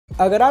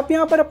अगर आप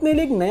यहाँ पर अपने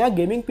लिए एक नया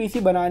गेमिंग पीसी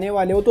बनाने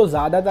वाले हो तो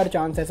ज़्यादातर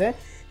चांसेस है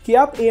कि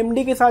आप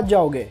AMD के साथ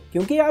जाओगे,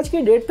 क्योंकि आज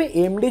के डेट पे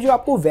AMD जो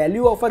आपको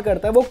वैल्यू ऑफर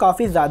करता है वो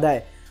काफ़ी ज़्यादा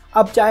है।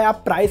 अब चाहे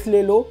आप प्राइस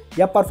ले लो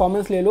या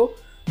परफॉर्मेंस ले लो,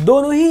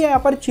 दोनों ही यहाँ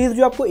पर चीज़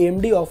जो आपको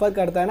AMD ऑफर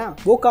करता है ना,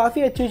 वो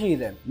काफ़ी अच्छी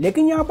चीज़ है।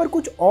 लेकिन यहाँ पर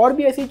कुछ और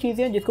भी ऐसी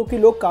चीज़ें हैं जिसको कि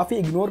लोग काफ़ी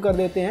इग्नोर कर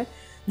देते हैं,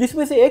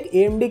 जिसमें से एक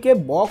AMD के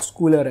बॉक्स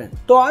कूलर है।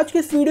 तो आज के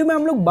इस वीडियो में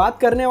हम लोग बात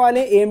करने वाले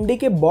हैं AMD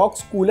के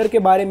बॉक्स कूलर के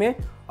बारे में,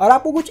 और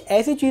आपको कुछ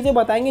ऐसी चीजें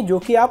बताएंगे जो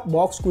कि आप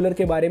बॉक्स कूलर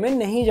के बारे में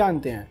नहीं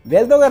जानते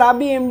हैं। तो अगर आप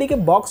भी AMD के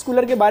बॉक्स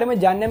कूलर के बारे में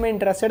जानने में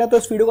इंटरेस्टेड है तो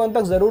इस वीडियो को अंत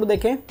तक जरूर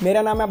देखें।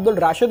 मेरा नाम है अब्दुल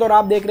राशिद और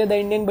आप देख रहे हैं the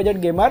Indian budget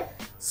gamer.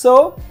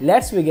 So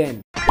let's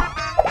begin.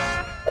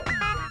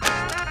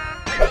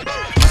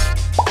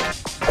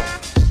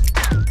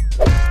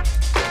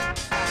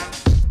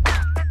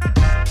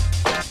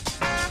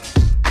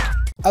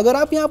 अगर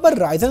आप यहाँ पर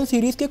राइजन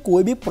सीरीज के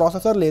कोई भी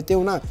प्रोसेसर लेते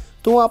हो ना,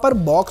 तो वहाँ पर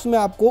बॉक्स में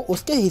आपको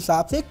उसके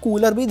हिसाब से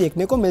कूलर भी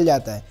देखने को मिल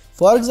जाता है।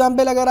 फॉर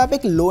एग्जांपल अगर आप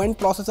एक लो एंड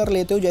प्रोसेसर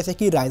लेते हो जैसे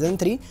कि राइजन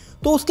 3,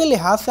 तो उसके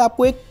लिहाज से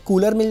आपको एक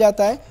कूलर मिल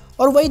जाता है।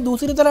 और वही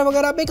दूसरी तरफ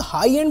अगर आप एक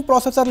हाई एंड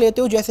प्रोसेसर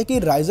लेते हो जैसे कि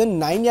राइजन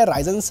 9 या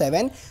राइजन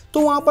 7, तो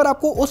वहाँ पर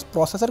आपको उस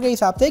प्रोसेसर के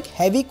हिसाब से एक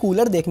हैवी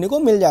कूलर देखने को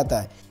मिल जाता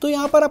है। तो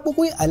यहाँ पर आपको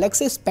कोई अलग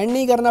से स्पेंड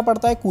नहीं करना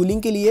पड़ता है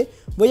कूलिंग के लिए।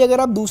 वही अगर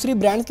आप दूसरी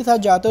ब्रांड के साथ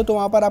जाते हो तो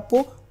वहाँ पर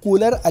आपको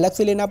कूलर अलग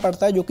से लेना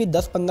पड़ता है, जो कि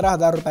 10-15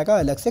 हज़ार रुपये का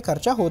अलग से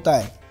खर्चा होता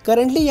है।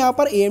 करंटली यहाँ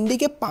पर AMD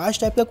के 5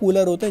 टाइप का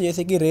कूलर होते हैं,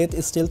 जैसे कि रेत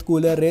स्टील्थ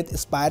कूलर, रेत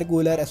स्पायर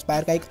कूलर,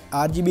 एस्पायर का एक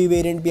RGB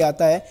वेरिएंट भी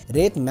आता है,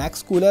 रेत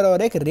मैक्स कूलर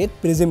और एक रेत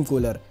प्रिज्म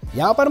कूलर।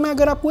 यहाँ पर मैं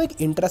अगर आपको एक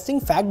इंटरेस्टिंग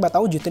फैक्ट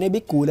बताऊँ, जितने भी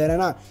कूलर है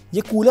ना,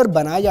 ये कूलर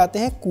बनाए जाते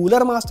हैं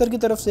कूलर मास्टर की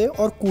तरफ से,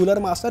 और कूलर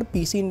मास्टर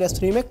PC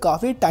इंडस्ट्री में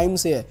काफ़ी टाइम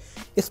से है,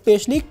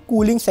 स्पेशली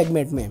कूलिंग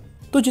सेगमेंट में।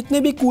 तो जितने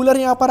भी कूलर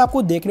यहाँ पर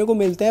आपको देखने को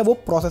मिलते हैं वो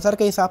प्रोसेसर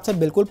के हिसाब से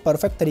बिल्कुल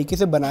परफेक्ट तरीके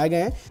से बनाए गए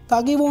हैं,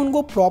 ताकि वो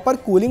उनको प्रॉपर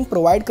कूलिंग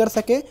प्रोवाइड कर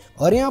सके।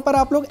 और यहाँ पर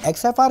आप लोग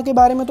XFR के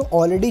बारे में तो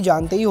ऑलरेडी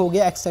जानते ही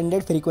होंगे,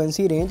 एक्सटेंडेड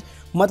फ्रीक्वेंसी रेंज।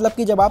 मतलब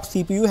कि जब आप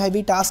CPU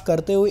हैवी टास्क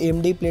करते हो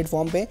AMD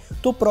प्लेटफॉर्म पे,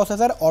 तो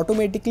प्रोसेसर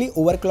ऑटोमेटिकली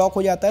ओवरक्लॉक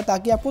हो जाता है,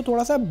 ताकि आपको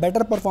थोड़ा सा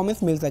बेटर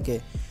परफॉर्मेंस मिल सके।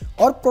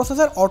 और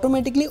प्रोसेसर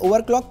ऑटोमेटिकली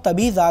ओवरक्लॉक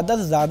तभी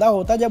ज़्यादा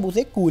होता है जब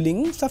उसे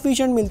कूलिंग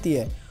सफिशिएंट मिलती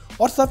है।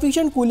 और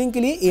सफिशिएंट कूलिंग के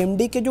लिए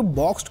AMD के जो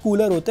बॉक्स्ड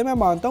कूलर होते हैं, मैं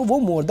मानता हूँ वो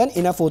मोर देन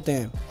इनफ होते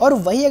हैं। और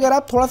वही अगर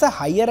आप थोड़ा सा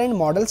हायर एंड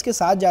मॉडल्स के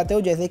साथ जाते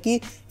हो जैसे कि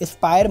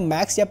स्पायर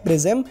मैक्स या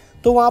प्रिज्म,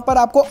 तो वहाँ पर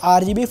आपको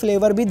RGB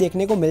फ्लेवर भी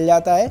देखने को मिल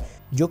जाता है,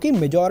 जो कि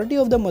मेजॉरिटी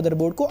ऑफ द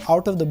मदरबोर्ड को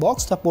out of the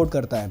box support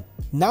करता है।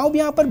 नाउ भी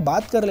यहाँ पर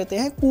बात कर लेते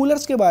हैं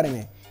कूलर्स के बारे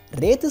में।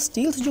 रेत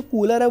स्टील्स जो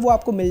कूलर है वो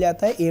आपको मिल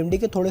जाता है AMD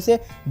के थोड़े से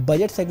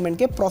बजट सेगमेंट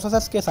के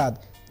प्रोसेसर्स के साथ,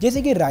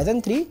 जैसे कि राइजन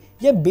 3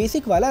 या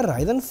बेसिक वाला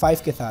राइजन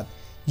 5 के साथ।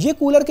 ये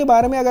कूलर के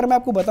बारे में अगर मैं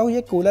आपको बताऊं,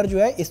 ये कूलर जो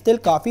है स्टिल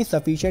काफ़ी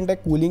सफिशिएंट है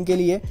कूलिंग के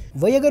लिए।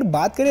 वही अगर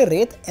बात करें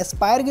रेत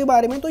एस्पायर के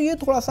बारे में, तो ये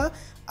थोड़ा सा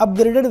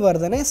अपग्रेडेड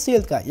वर्जन है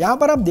स्टील का। यहाँ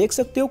पर आप देख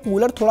सकते हो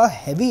कूलर थोड़ा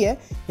हैवी है।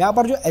 यहाँ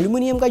पर जो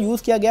एल्यूमिनियम का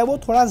यूज़ किया गया है वो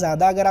थोड़ा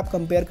ज़्यादा अगर आप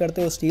कंपेयर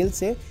करते हो स्टील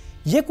से।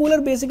 ये कूलर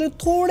बेसिकली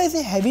थोड़े से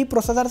हैवी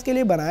प्रोसेसर्स के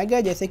लिए बनाया गया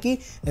है, जैसे कि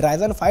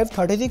राइजन 5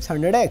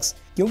 3600X,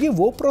 क्योंकि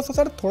वो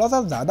प्रोसेसर थोड़ा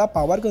सा ज़्यादा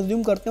पावर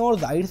कंज्यूम करते हैं और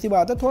जाहिर सी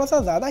बात है थोड़ा सा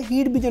ज़्यादा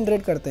हीट भी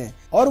जनरेट करते हैं।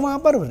 और वहाँ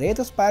पर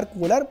रेत स्पायर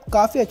कूलर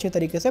काफ़ी अच्छे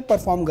तरीके से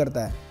परफॉर्म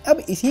करता है।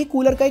 अब इसी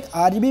कूलर का एक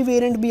RGB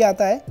वेरिएंट भी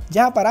आता है,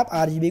 जहाँ पर आप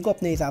RGB को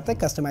अपने हिसाब से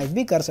कस्टमाइज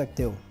भी कर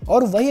सकते हो।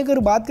 और वही अगर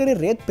बात करें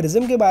रेत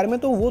प्रिज्म के बारे में,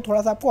 तो वो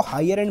थोड़ा सा आपको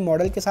हायर एंड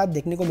मॉडल के साथ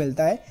देखने को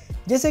मिलता है,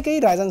 जैसे कि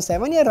राइजन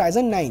 7 या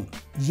राइजन 9।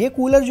 ये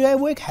कूलर जो है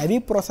वो एक हैवी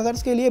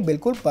प्रोसेसर्स के लिए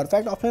बिल्कुल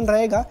परफेक्ट ऑप्शन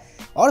रहेगा।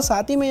 और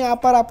साथ ही में यहाँ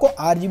पर आपको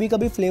RGB का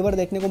भी फ्लेवर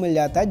देखने को मिल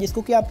जाता है,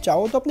 जिसको कि आप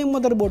चाहो तो अपने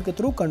मदरबोर्ड के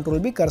थ्रू कंट्रोल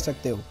भी कर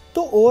सकते हो।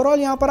 तो ओवरऑल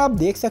यहाँ पर आप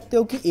देख सकते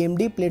हो कि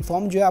AMD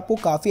प्लेटफॉर्म जो है आपको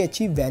काफ़ी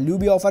अच्छी वैल्यू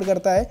भी ऑफर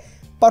करता है,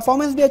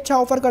 परफॉर्मेंस भी अच्छा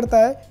ऑफर करता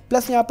है,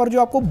 प्लस यहाँ पर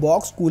जो आपको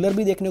बॉक्स कूलर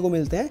भी देखने को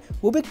मिलते हैं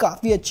वो भी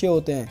काफ़ी अच्छे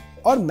होते हैं।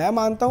 और मैं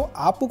मानता हूँ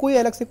आपको कोई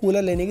अलग से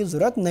कूलर लेने की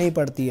जरूरत नहीं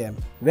पड़ती है।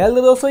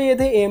 तो दोस्तों, ये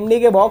थे AMD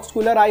के बॉक्स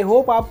कूलर। आई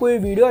होप आपको ये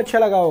वीडियो अच्छा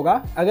लगा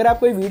होगा। अगर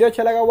आपको ये वीडियो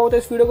अच्छा लगा हुआ तो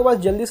इस वीडियो को बस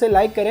जल्दी से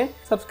लाइक करें,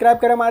 सब्सक्राइब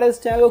करें हमारे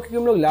इस चैनल को, क्योंकि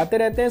हम लोग लाते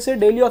रहते हैं इससे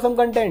डेली ऑसम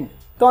कंटेंट।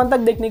 तो अंत तक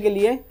देखने के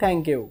लिए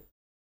थैंक यू।